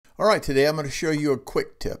All right, today I'm going to show you a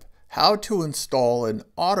quick tip, how to install an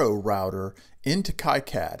Autorouter into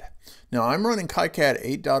KiCAD. Now I'm running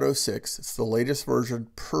KiCAD 8.06, it's the latest version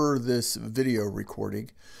per this video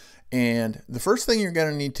recording. And the first thing you're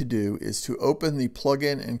going to need to do is to open the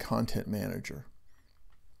plugin and content manager.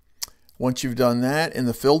 Once you've done that, in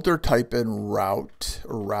the filter type in route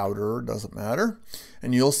or router, doesn't matter,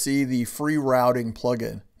 and you'll see the Freerouting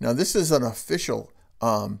plugin. Now this is an official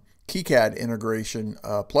KiCAD integration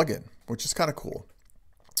plugin, which is kind of cool.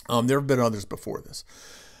 There have been others before this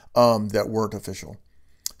that weren't official.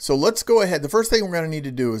 So let's go ahead. The first thing we're going to need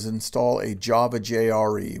to do is install a Java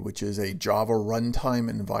JRE, which is a Java runtime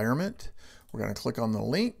environment. We're going to click on the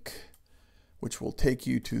link, which will take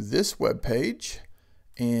you to this web page.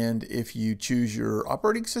 And if you choose your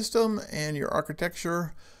operating system and your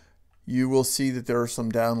architecture, you will see that there are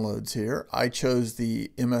some downloads here. I chose the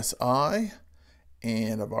MSI,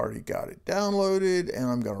 and I've already got it downloaded, and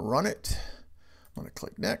I'm going to run it. I'm going to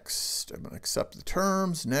click next. I'm going to accept the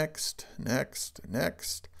terms. Next, next,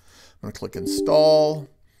 next. I'm going to click install.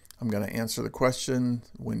 I'm going to answer the question.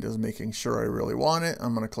 Windows making sure I really want it.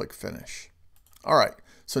 I'm going to click finish. All right.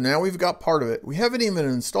 So now we've got part of it. We haven't even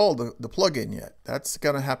installed the plugin yet. That's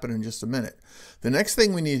going to happen in just a minute. The next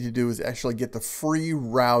thing we need to do is actually get the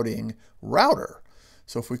Freerouting router.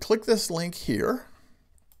 So if we click this link here,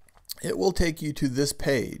 it will take you to this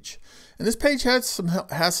page. And this page has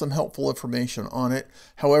some helpful information on it.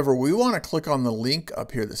 However, we want to click on the link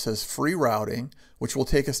up here that says Freerouting, which will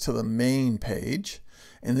take us to the main page.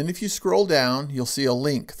 And then if you scroll down, you'll see a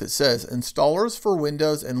link that says installers for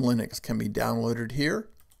Windows and Linux can be downloaded here.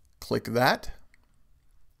 Click that.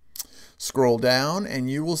 Scroll down and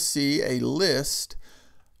you will see a list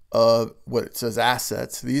of what it says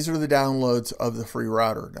assets. These are the downloads of the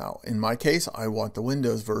Freerouter. Now, in my case, I want the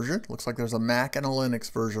Windows version. Looks like there's a Mac and a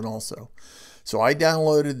Linux version also. So I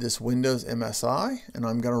downloaded this Windows MSI and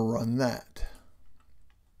I'm going to run that.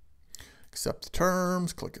 Accept the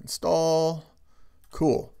terms, click install.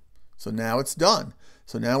 Cool. So now it's done.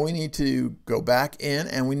 So now we need to go back in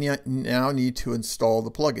and we now need to install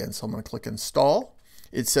the plugin. So I'm going to click install.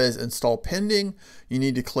 It says install pending. You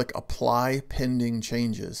need to click apply pending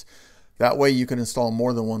changes. That way you can install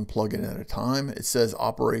more than one plugin at a time. It says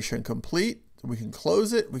operation complete. We can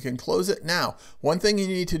close it. We can close it. Now, one thing you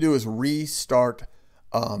need to do is restart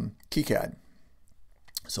KiCAD.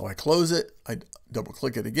 So I close it, I double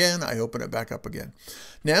click it again, I open it back up again.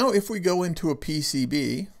 Now if we go into a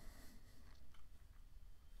PCB,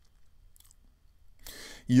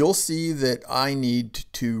 you'll see that I need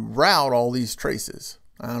to route all these traces.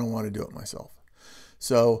 I don't want to do it myself.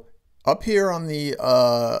 So up here on the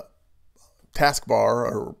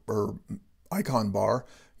taskbar or icon bar,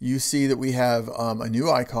 you see that we have a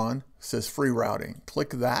new icon, it says Freerouting.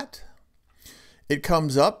 Click that. It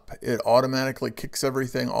comes up, it automatically kicks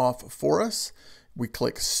everything off for us. We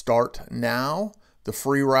click Start Now. The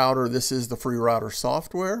Freerouter, this is the Freerouter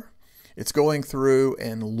software. It's going through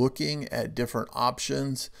and looking at different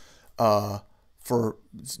options for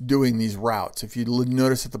doing these routes. If you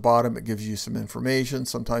notice at the bottom, it gives you some information.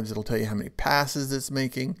 Sometimes it'll tell you how many passes it's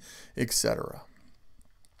making, etc.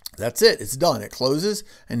 That's it, it's done. It closes,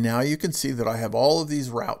 and now you can see that I have all of these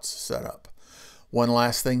routes set up. One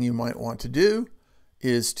last thing you might want to do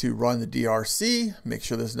is to run the DRC, make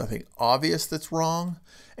sure there's nothing obvious that's wrong.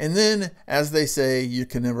 And then, as they say, you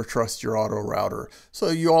can never trust your Autorouter. So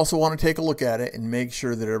you also want to take a look at it and make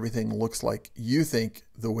sure that everything looks like you think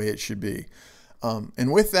the way it should be.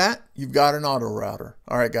 And with that, you've got an Autorouter.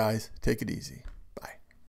 All right, guys, take it easy.